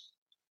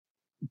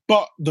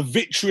 But the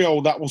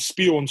vitriol that will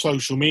spew on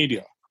social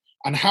media,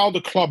 and how the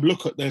club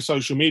look at their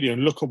social media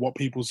and look at what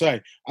people say,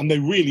 and they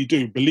really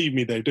do, believe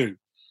me, they do,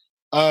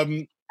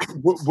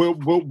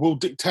 will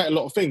dictate a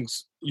lot of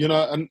things,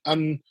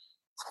 and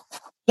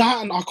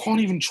I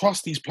can't even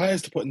trust these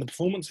players to put in the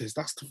performances.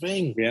 That's the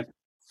thing. Yeah.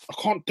 I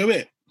can't do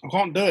it.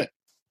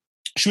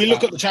 Should we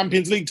look at the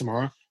Champions League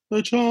tomorrow?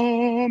 The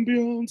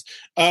champions.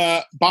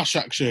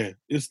 Başakşehir,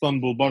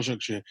 Istanbul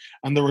Başakşehir,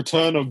 and the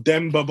return of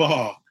Demba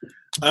Ba.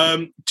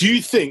 Do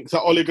you think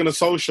that Ole Gunnar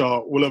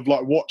Solskjaer will have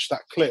watched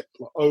that clip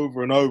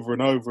over and over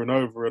and over and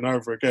over and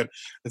over again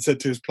and said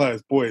to his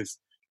players, boys,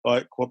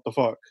 what the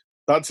fuck?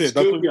 That's it.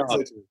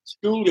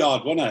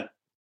 Schoolyard, wasn't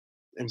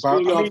it?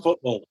 Schoolyard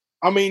football.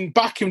 I mean,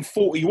 back in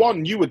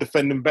 41, you were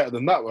defending better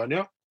than that, weren't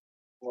you?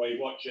 Well,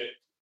 you watch it.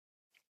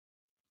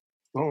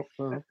 Oh,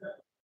 fair.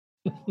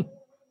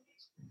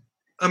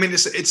 I mean,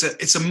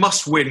 it's a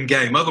must-win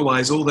game.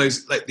 Otherwise, all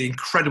those the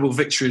incredible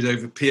victories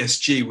over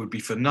PSG would be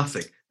for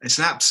nothing. It's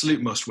an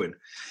absolute must-win.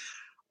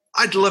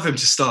 I'd love him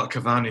to start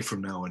Cavani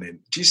from now on in.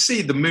 Do you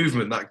see the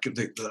movement that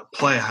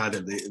player had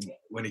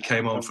when he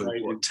came on for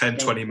 10,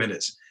 20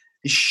 minutes?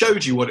 He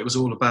showed you what it was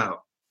all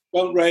about.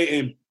 Don't rate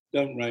him.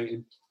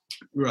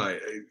 Right,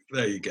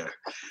 there you go.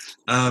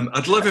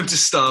 I'd love him to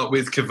start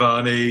with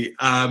Cavani.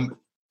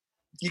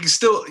 You can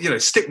still,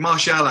 stick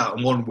Martial out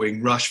on one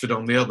wing, Rashford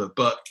on the other,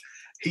 but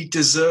he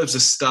deserves a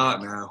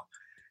start now.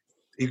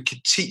 He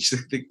could teach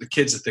the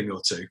kids a thing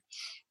or two.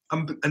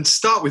 And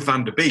start with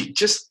Van der Beek.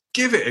 Just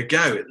give it a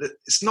go.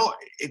 It's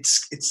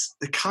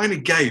the kind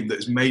of game that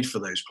is made for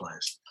those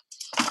players.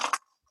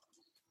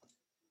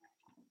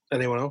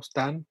 Anyone else?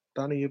 Dan,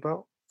 are you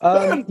about?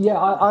 I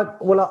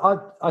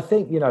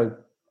think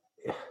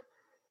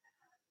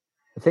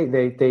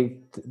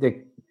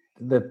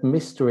the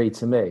mystery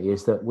to me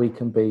is that we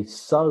can be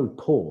so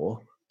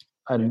poor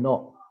and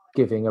not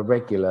giving a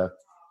regular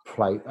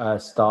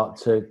start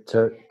to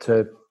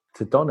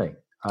Donny.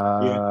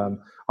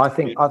 I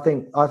think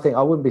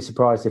I wouldn't be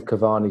surprised if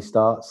Cavani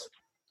starts.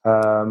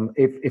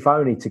 if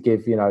only to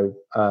give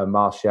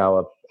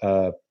Martial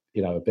a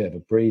bit of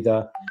a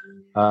breather.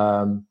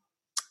 I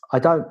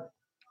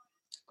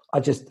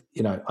just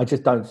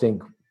don't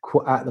think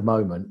at the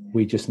moment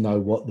we just know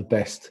what the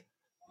best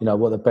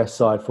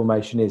side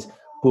formation is.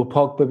 Will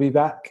Pogba be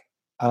back?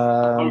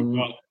 I hope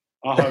not.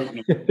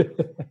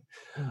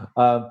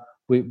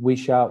 We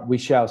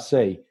shall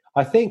see.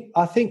 I think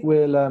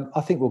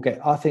we'll get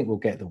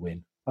the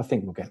win. I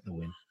think we'll get the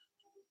win.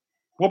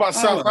 What about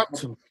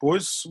Southampton,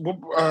 boys?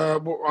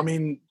 I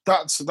mean,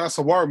 that's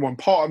a worrying one.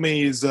 Part of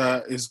me is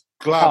glad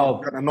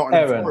they're not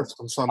in Forest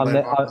on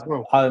Sunday.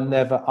 I'm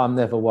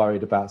never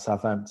worried about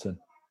Southampton.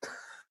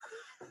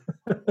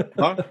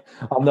 No?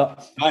 I'm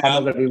not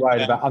going to be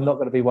worried about. I'm not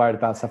going to be worried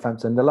about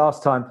Southampton. The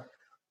last time,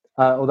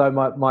 although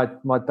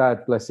my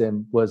dad, bless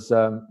him, was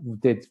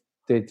did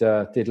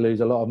lose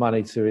a lot of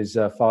money to his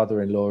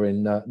father-in-law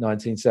in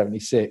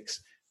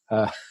 1976.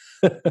 But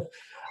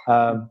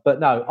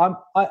no,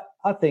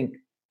 I think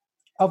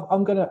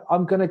I'm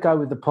gonna go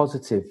with the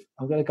positive.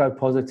 I'm gonna go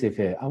positive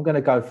here. I'm gonna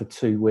go for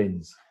 2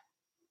 wins.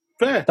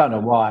 Fair. Don't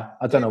know why.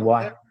 I don't know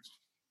why.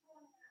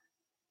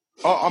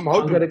 I'm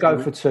hoping. I'm going to go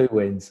for 2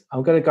 wins.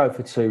 I'm going to go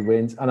for 2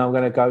 wins, and I'm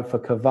going to go for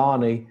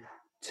Cavani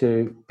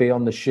to be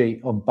on the sheet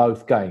on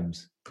both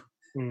games.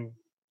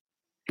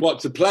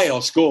 What, to play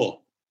or score?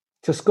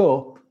 To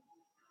score.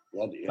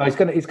 Yeah. He's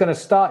going to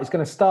start. He's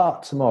going to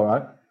start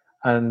tomorrow,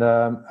 and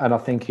I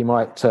think he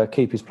might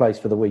keep his place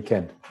for the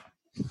weekend.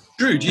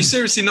 Drew, do you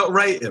seriously not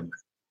rate him?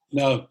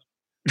 No.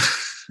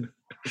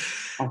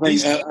 I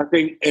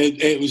think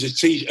it was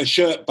a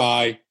shirt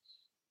by.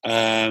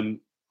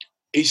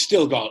 He's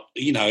still got,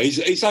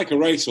 he's like a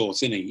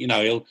racehorse, isn't he?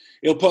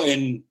 He'll put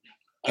in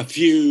a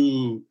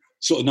few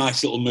sort of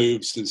nice little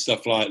moves and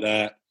stuff like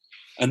that,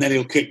 and then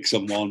he'll kick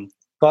someone.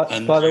 But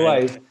by the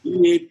way,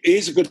 he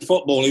is a good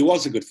footballer. He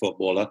was a good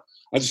footballer.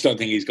 I just don't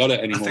think he's got it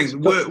anymore. I think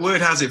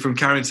word has it from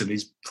Carrington.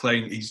 He's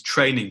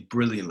training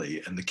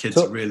brilliantly, and the kids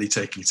are really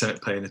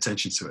paying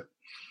attention to it.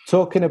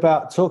 Talking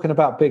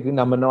about big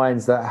number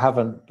 9s that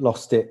haven't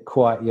lost it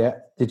quite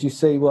yet. Did you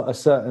see what a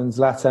certain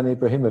Zlatan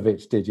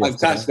Ibrahimovic did yesterday?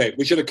 Fantastic.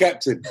 We should have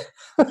kept him.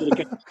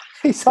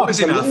 What is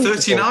he now?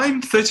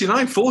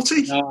 39,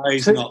 40? No,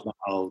 he's not that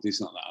old. He's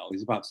not that old.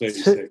 He's about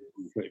 36,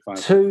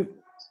 35.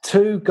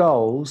 Two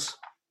goals,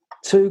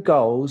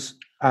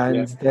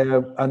 and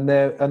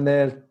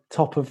they're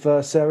top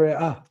of Serie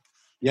A.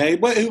 Yeah,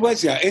 who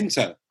was he at?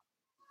 Inter?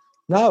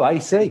 No,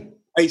 AC.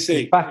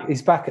 AC.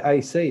 He's back at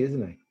AC,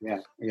 isn't he?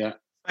 Yeah.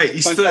 Hey,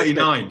 he's Fantastic.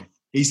 39.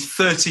 He's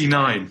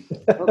 39.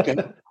 Okay.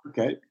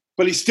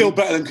 But he's still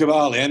better than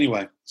Cavalli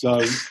anyway.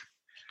 So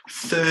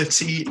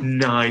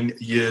 39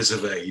 years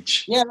of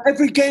age. Yeah,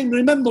 every game.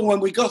 Remember when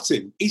we got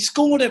him? He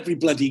scored every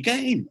bloody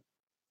game.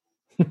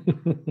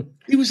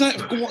 He was like,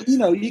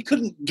 you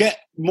couldn't get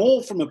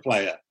more from a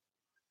player.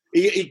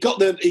 He got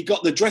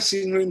the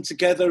dressing room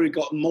together. He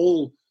got them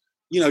all,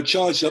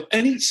 charged up,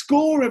 and he'd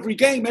score every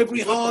game,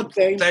 every hard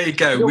game. There you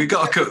go. We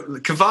got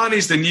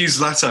Cavani's the new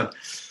Zlatan.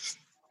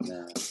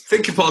 No.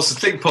 Think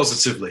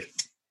positively.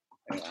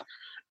 Yeah.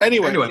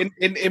 Anyway,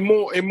 in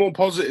more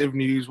positive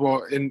news,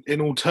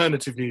 in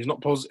alternative news, not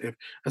positive.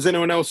 Has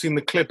anyone else seen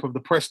the clip of the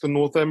Preston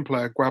North End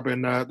player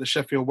grabbing the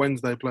Sheffield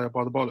Wednesday player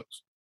by the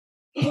bollocks?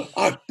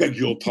 I beg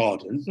your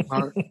pardon.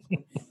 No.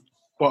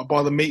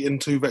 by the meeting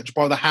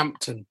by the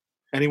Hampton.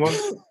 Anyone?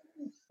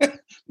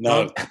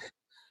 No.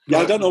 Yeah,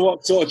 I don't know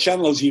what sort of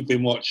channels you've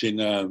been watching,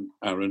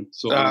 Aaron.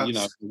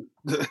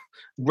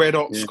 Red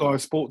Hot Sky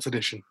Sports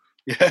Edition.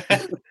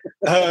 Yeah.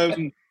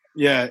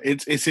 Yeah,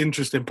 it's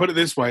interesting. Put it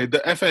this way, the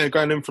FA are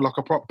going in for like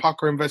a proper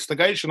pucker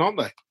investigation, aren't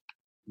they?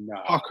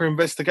 No. Pucker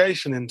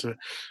investigation into it.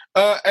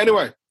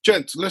 Anyway,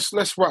 gents,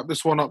 let's wrap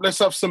this one up. Let's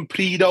have some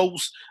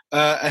pre-dolls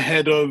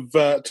ahead of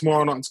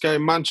tomorrow night's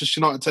game. Manchester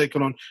United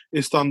taking on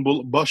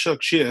Istanbul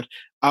Başakşehir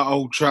at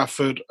Old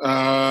Trafford.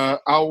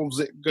 How's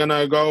it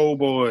gonna go,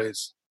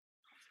 boys?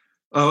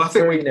 Oh, I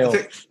think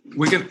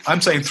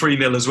I'm saying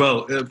 3-0 as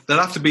well.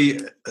 There'll have to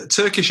be a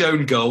Turkish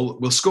own goal.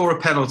 We'll score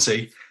a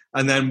penalty,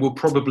 and then we'll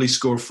probably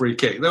score a free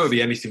kick. There won't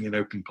be anything in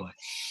open play.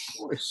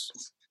 Boys.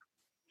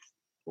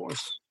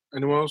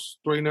 Anyone else?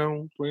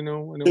 3-0?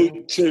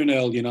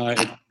 2-0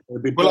 United.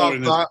 It'll be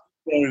boring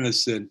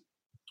as sin.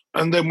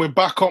 And then we're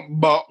back on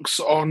box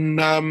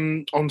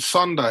on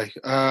Sunday.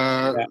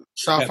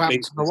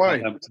 Southampton away.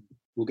 Southampton.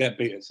 We'll get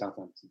beat at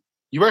Southampton.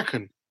 You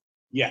reckon?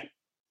 Yeah,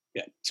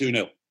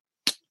 2-0.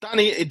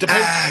 Danny, it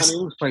depends on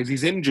Danny Ings plays.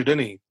 He's injured, isn't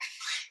he?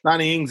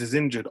 Danny Ings is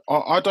injured.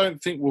 I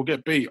don't think we'll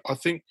get beat. I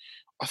think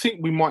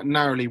we might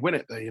narrowly win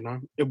it there,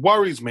 It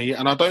worries me,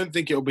 and I don't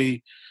think it'll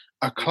be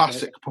a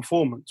classic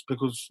performance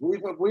because...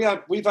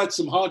 We've had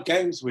some hard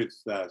games with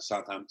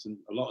Southampton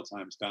a lot of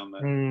times down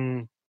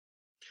there.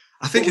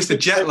 I think it's the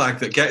jet lag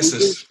that gets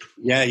us.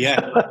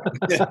 Yeah.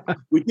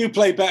 We do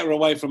play better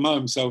away from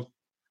home, so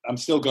I'm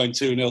still going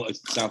 2-0 at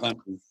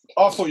Southampton.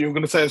 I thought you were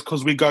going to say it's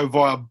because we go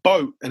via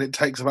boat and it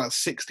takes about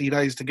 60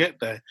 days to get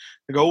there.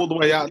 They go all the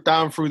way out,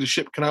 down through the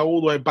ship canal, all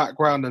the way back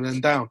round and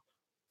then down.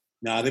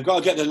 No, they've got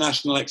to get the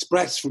National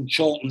Express from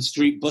Charlton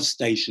Street bus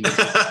station.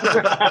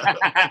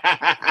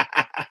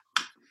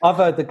 I've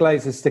heard the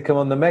Glazers stick them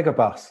on the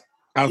megabus.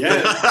 That's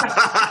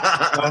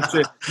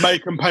it.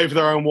 Make them pay for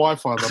their own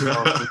Wi-Fi.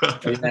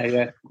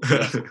 Yeah.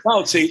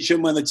 I'll teach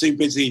them when they're too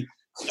busy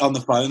on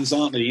the phones,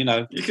 aren't they? You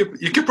know, you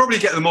could probably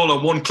get them all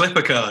on one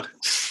clipper card.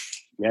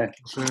 Yeah,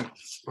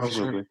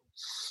 probably.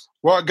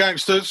 Right,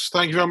 gangsters.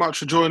 Thank you very much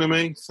for joining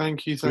me.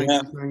 Thank you.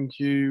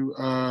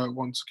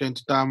 Once again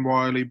to Dan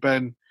Riley,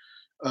 Ben,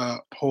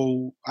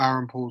 Paul,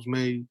 Aaron. Paul's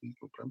me.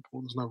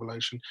 Paul, there's no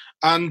relation.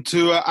 And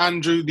to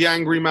Andrew, the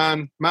Angry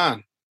Man.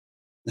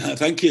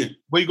 Thank you.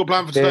 What you got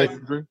planned for today,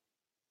 Andrew?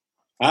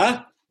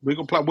 Huh?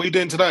 What are you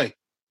doing today?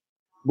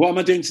 What am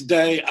I doing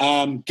today?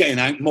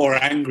 Getting more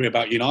angry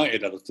about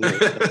United, I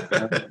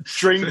thought.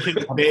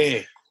 Drinking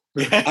beer.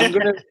 I'm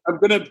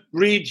gonna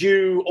read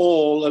you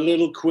all a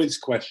little quiz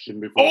question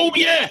before. Oh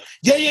yeah.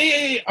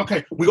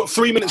 Okay, we got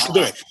 3 minutes to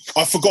do it.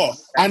 I forgot.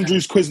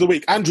 Andrew's quiz of the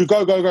week. Andrew,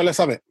 go. Let's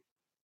have it.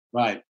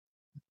 Right.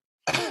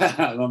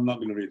 I'm not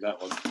going to read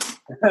that one.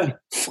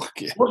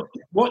 Fuck yeah.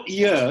 What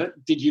year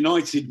did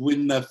United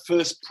win their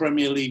first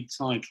Premier League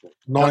title?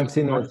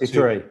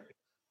 1993.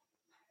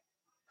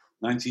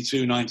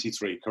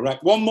 92-93,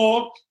 correct. One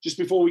more, just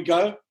before we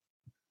go.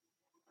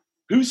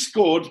 Who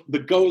scored the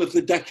goal of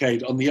the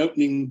decade on the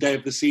opening day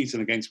of the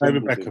season against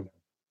David Wimbledon? Beckham.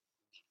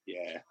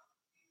 Yeah.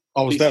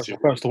 I was there for the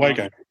first away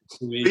game.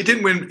 He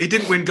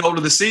didn't win goal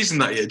of the season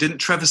that year. Didn't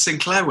Trevor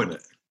Sinclair win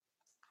it?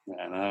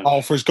 Yeah, no.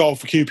 Oh, for his goal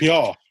for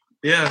QPR.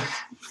 Yeah.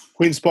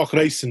 Queen's Park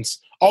and Hastings.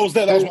 I was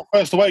there. That was my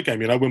first away game,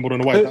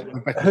 Wimbledon away.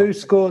 Who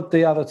scored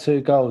the other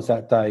 2 goals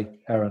that day,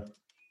 Aaron?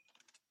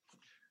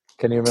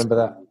 Can you remember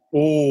that?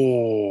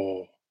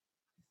 Oh.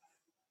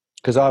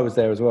 Because I was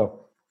there as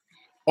well.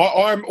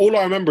 All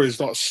I remember is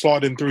like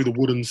sliding through the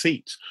wooden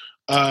seats.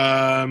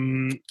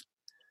 David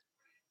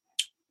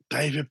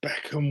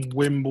Beckham,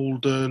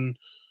 Wimbledon.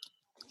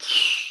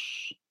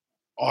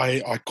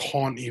 I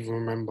can't even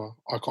remember.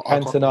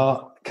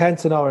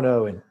 Cantona and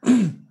Irwin.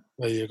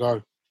 There you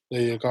go.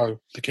 The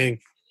king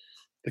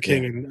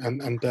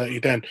and Dirty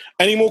Den.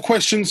 Any more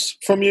questions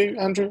from you,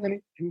 Andrew?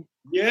 Any?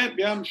 Yeah,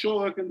 I'm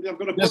sure I can. I've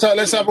got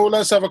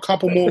let's have a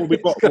couple more.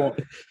 We've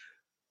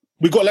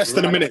got less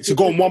than a minute. So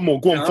go on, one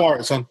more. Go on, fire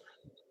it, son.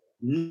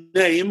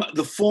 Name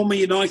the former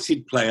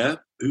United player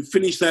who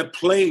finished their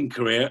playing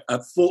career at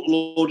Fort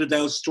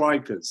Lauderdale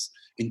Strikers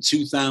in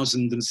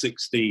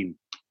 2016.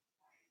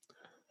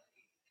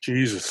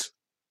 Jesus.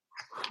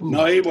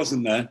 No, he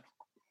wasn't there.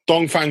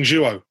 Dong Fang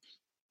Zhuo.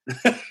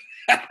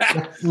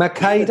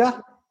 Makeda?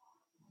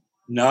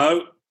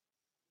 No.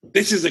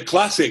 This is a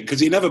classic because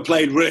he never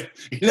played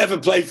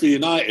for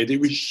United. He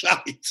was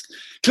shite.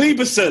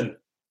 Kleberson.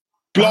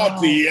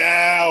 Bloody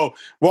hell.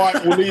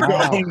 Right, we'll leave it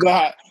on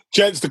that.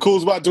 Gents, the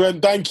call's about to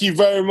end. Thank you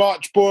very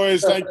much,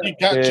 boys. Thank you.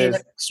 Catch you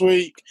next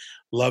week.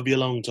 Love you a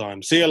long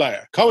time. See you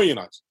later. Come on,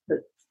 United.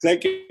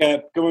 Take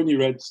care. Come on, you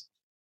Reds.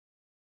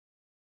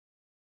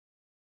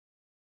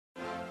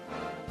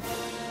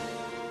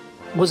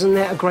 Wasn't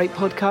that a great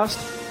podcast?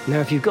 Now,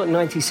 if you've got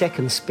 90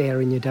 seconds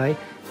spare in your day,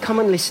 come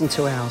and listen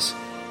to ours.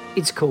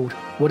 It's called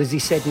What Has He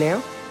Said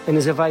Now? And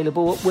is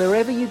available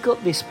wherever you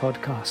got this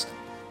podcast.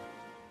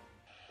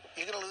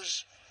 You're going to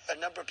lose a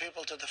number of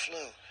people to the flu.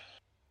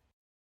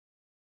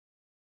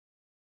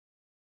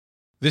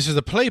 This is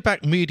a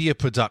Playback Media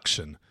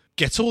production.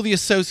 Get all the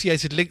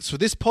associated links for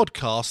this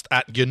podcast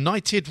at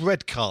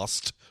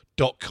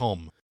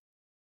unitedredcast.com.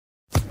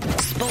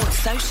 Sports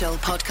Social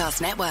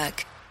Podcast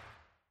Network.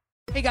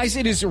 Hey guys,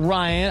 it is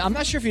Ryan. I'm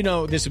not sure if you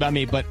know this about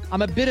me, but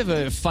I'm a bit of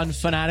a fun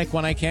fanatic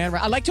when I can.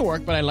 I like to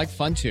work, but I like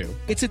fun too.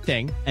 It's a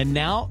thing. And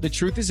now the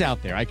truth is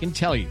out there. I can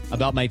tell you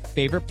about my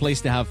favorite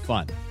place to have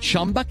fun.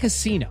 Chumba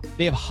Casino.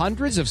 They have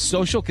hundreds of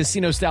social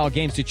casino style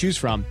games to choose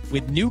from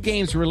with new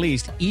games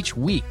released each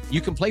week.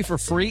 You can play for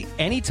free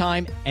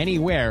anytime,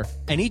 anywhere.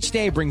 And each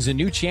day brings a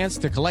new chance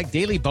to collect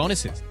daily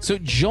bonuses. So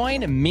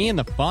join me in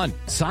the fun.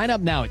 Sign up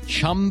now at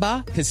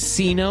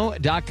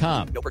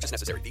ChumbaCasino.com. No purchase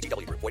necessary.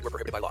 VGW Group. Void where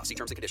prohibited by law. See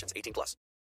terms and conditions. 18+.